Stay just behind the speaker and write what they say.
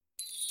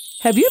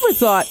Have you ever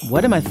thought,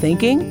 what am I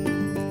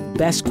thinking?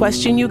 Best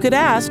question you could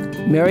ask.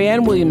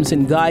 Marianne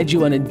Williamson guides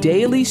you on a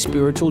daily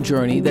spiritual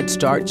journey that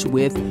starts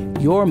with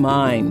your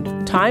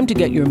mind. Time to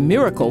get your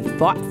miracle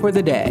thought for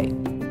the day.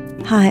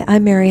 Hi,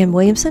 I'm Marianne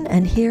Williamson,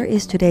 and here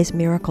is today's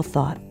miracle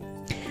thought.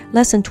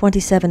 Lesson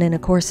 27 in A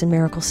Course in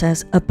Miracles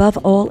says, above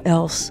all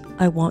else,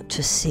 I want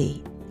to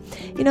see.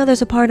 You know,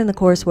 there's a part in the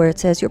Course where it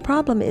says, your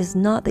problem is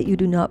not that you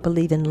do not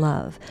believe in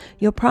love.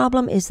 Your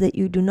problem is that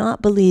you do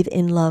not believe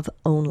in love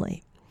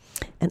only.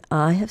 And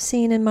I have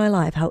seen in my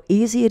life how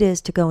easy it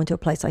is to go into a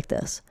place like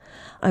this.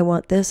 I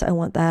want this, I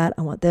want that,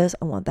 I want this,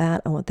 I want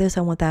that, I want this,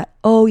 I want that.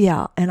 Oh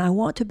yeah, and I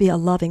want to be a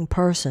loving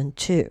person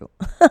too.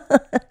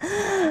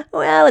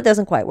 Well, it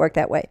doesn't quite work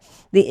that way.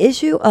 The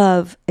issue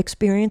of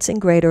experiencing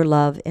greater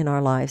love in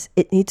our lives,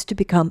 it needs to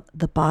become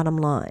the bottom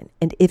line.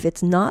 And if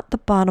it's not the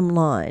bottom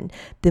line,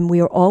 then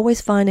we are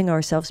always finding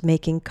ourselves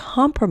making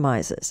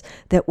compromises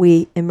that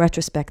we, in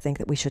retrospect, think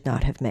that we should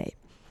not have made.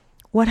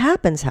 What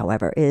happens,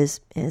 however,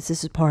 is this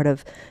is part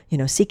of,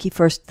 seek ye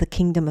first the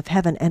kingdom of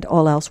heaven and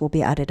all else will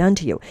be added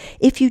unto you.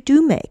 If you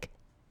do make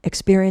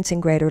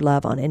experiencing greater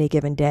love on any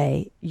given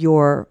day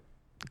your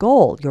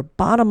goal, your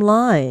bottom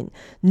line,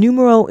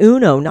 numero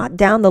uno, not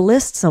down the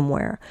list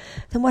somewhere,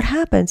 then what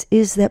happens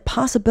is that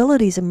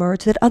possibilities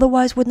emerge that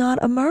otherwise would not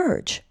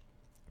emerge.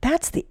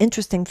 That's the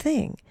interesting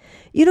thing.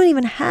 You don't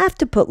even have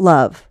to put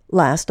love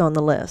last on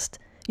the list.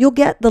 You'll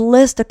get the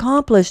list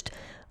accomplished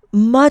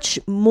much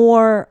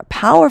more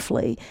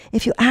powerfully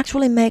if you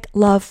actually make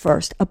love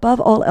first. Above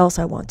all else,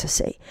 I want to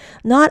see.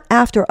 Not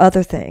after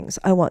other things,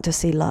 I want to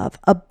see love.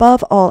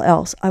 Above all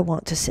else, I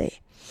want to see.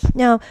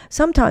 Now,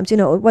 sometimes,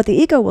 what the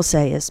ego will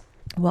say is,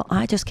 well,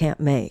 I just can't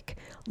make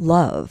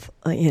love,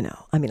 I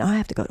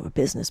have to go to a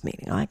business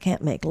meeting. I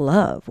can't make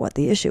love what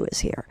the issue is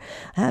here.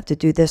 I have to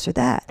do this or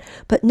that.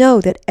 But know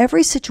that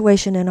every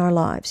situation in our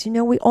lives,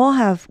 we all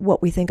have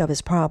what we think of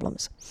as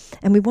problems.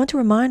 And we want to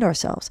remind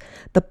ourselves,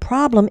 the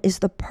problem is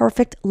the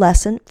perfect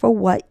lesson for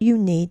what you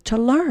need to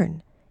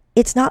learn.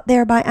 It's not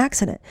there by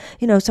accident.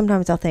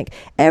 Sometimes I'll think,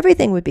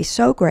 everything would be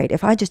so great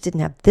if I just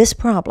didn't have this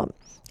problem.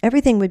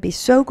 Everything would be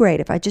so great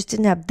if I just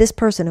didn't have this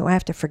person who I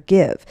have to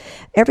forgive.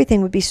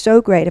 Everything would be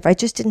so great if I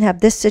just didn't have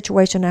this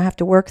situation I have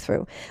to work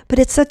through. But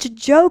it's such a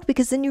joke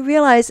because then you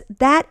realize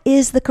that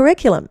is the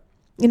curriculum.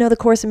 The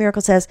Course in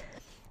Miracles says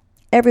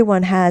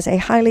everyone has a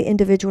highly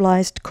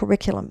individualized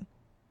curriculum.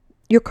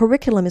 Your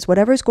curriculum is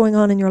whatever is going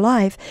on in your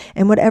life,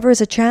 and whatever is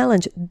a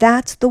challenge,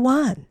 that's the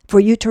one for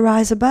you to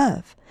rise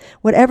above.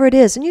 Whatever it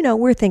is, and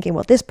we're thinking,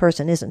 well, this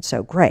person isn't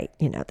so great.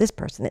 This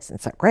person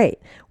isn't so great.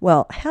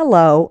 Well,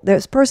 hello,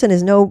 this person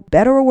is no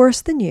better or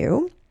worse than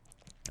you.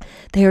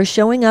 They are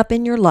showing up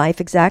in your life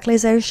exactly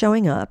as they are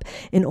showing up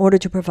in order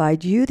to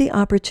provide you the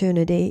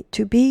opportunity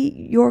to be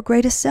your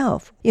greatest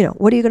self.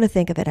 What are you going to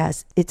think of it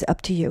as? It's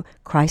up to you.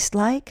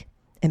 Christ-like,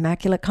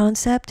 immaculate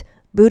concept,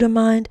 Buddha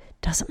mind,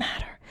 doesn't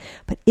matter.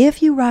 But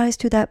if you rise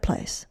to that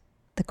place,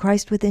 the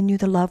Christ within you,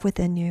 the love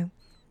within you,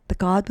 the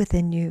God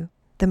within you,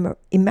 the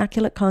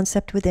immaculate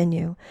concept within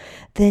you,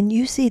 then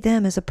you see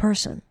them as a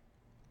person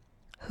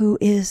who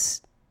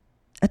is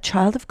a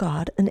child of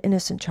God, an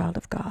innocent child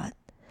of God.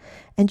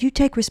 And you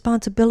take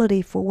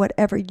responsibility for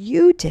whatever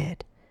you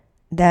did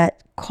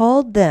that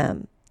called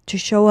them to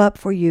show up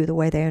for you the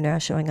way they are now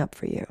showing up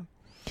for you.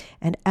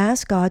 And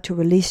ask God to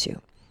release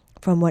you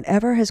from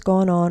whatever has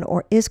gone on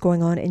or is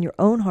going on in your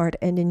own heart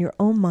and in your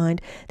own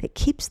mind that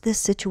keeps this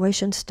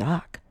situation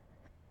stuck.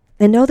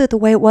 And know that the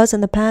way it was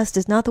in the past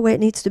is not the way it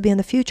needs to be in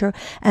the future,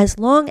 as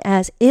long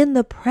as in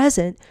the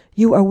present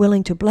you are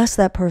willing to bless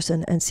that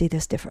person and see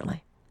this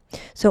differently.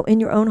 So in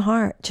your own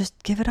heart,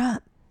 just give it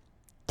up.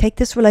 Take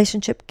this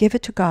relationship, give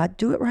it to God,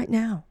 do it right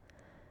now.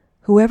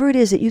 Whoever it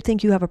is that you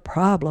think you have a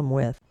problem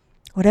with,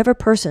 whatever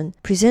person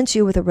presents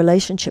you with a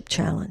relationship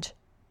challenge,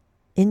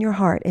 in your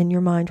heart, in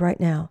your mind right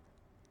now,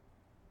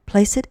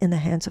 place it in the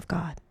hands of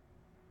God.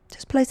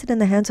 Just place it in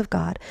the hands of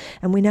God.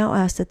 And we now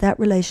ask that that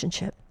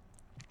relationship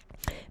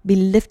be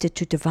lifted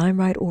to divine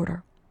right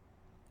order.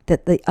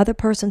 That the other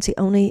person see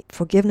only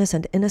forgiveness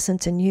and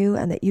innocence in you,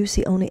 and that you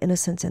see only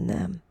innocence in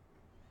them.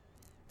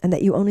 And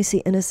that you only see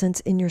innocence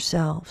in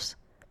yourselves.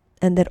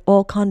 And that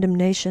all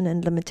condemnation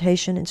and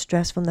limitation and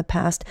stress from the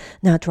past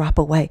now drop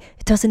away.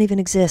 It doesn't even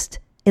exist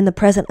in the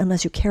present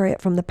unless you carry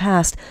it from the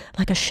past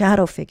like a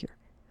shadow figure.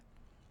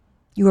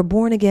 You are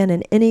born again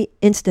in any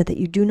instant that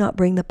you do not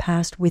bring the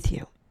past with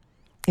you.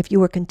 If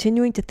you are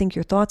continuing to think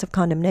your thoughts of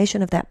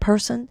condemnation of that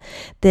person,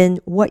 then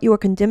what you are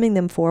condemning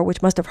them for,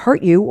 which must have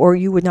hurt you or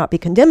you would not be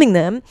condemning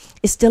them,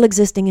 is still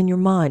existing in your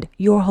mind.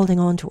 You're holding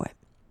on to it.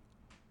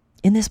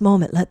 In this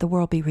moment, let the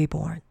world be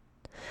reborn.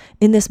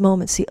 In this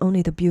moment, see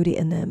only the beauty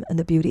in them and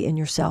the beauty in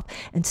yourself,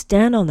 and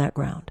stand on that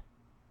ground.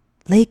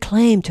 Lay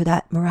claim to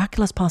that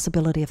miraculous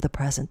possibility of the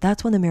present.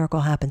 That's when the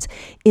miracle happens,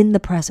 in the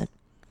present.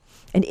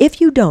 And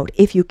if you don't,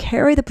 if you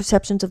carry the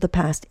perceptions of the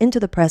past into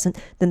the present,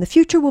 then the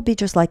future will be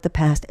just like the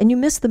past, and you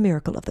miss the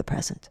miracle of the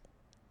present.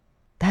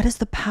 That is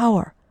the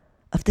power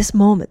of this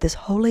moment, this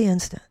holy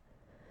instant.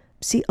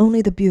 See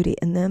only the beauty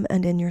in them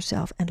and in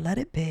yourself, and let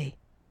it be.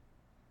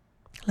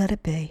 Let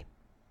it be.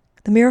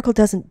 The miracle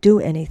doesn't do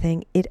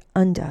anything, it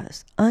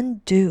undoes.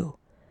 Undo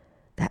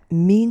that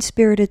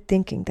mean-spirited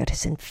thinking that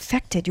has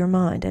infected your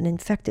mind and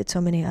infected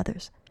so many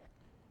others.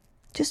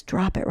 Just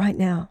drop it right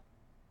now.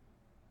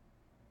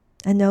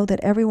 And know that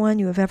everyone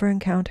you have ever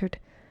encountered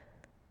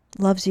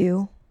loves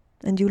you,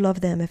 and you love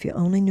them if you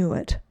only knew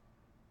it.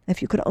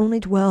 If you could only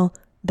dwell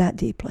that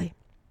deeply.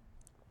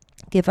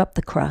 Give up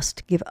the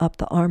crust, give up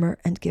the armor,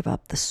 and give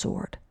up the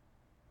sword.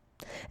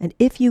 And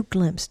if you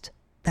glimpsed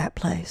that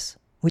place,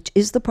 which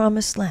is the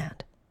promised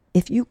land,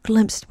 if you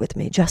glimpsed with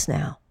me just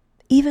now,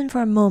 even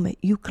for a moment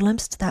you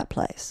glimpsed that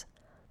place,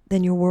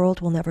 then your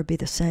world will never be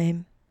the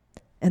same,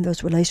 and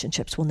those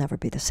relationships will never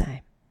be the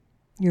same.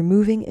 You're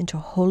moving into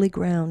holy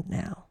ground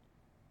now.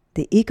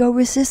 The ego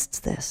resists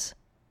this,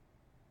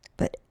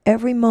 but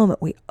every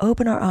moment we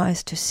open our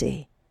eyes to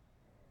see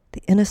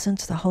the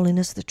innocence, the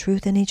holiness, the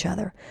truth in each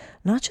other,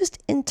 not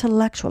just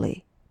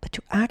intellectually, but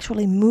to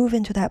actually move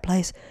into that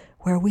place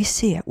where we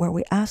see it, where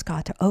we ask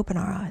God to open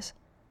our eyes,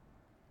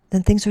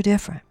 then things are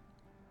different.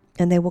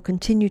 And they will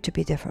continue to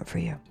be different for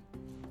you.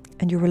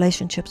 And your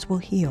relationships will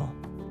heal.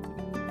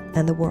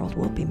 And the world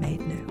will be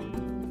made new.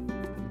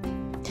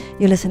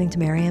 You're listening to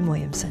Marianne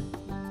Williamson.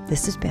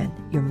 This has been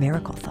your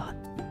Miracle Thought.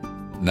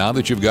 Now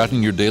that you've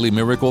gotten your daily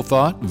miracle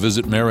thought,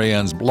 visit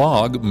Marianne's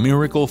blog,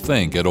 Miracle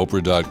Think, at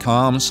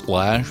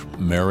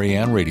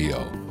oprah.com/Marianne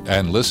Radio.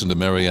 And listen to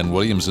Marianne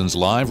Williamson's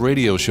live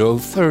radio show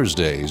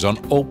Thursdays on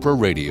Oprah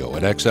Radio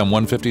at XM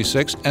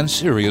 156 and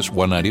Sirius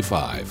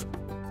 195.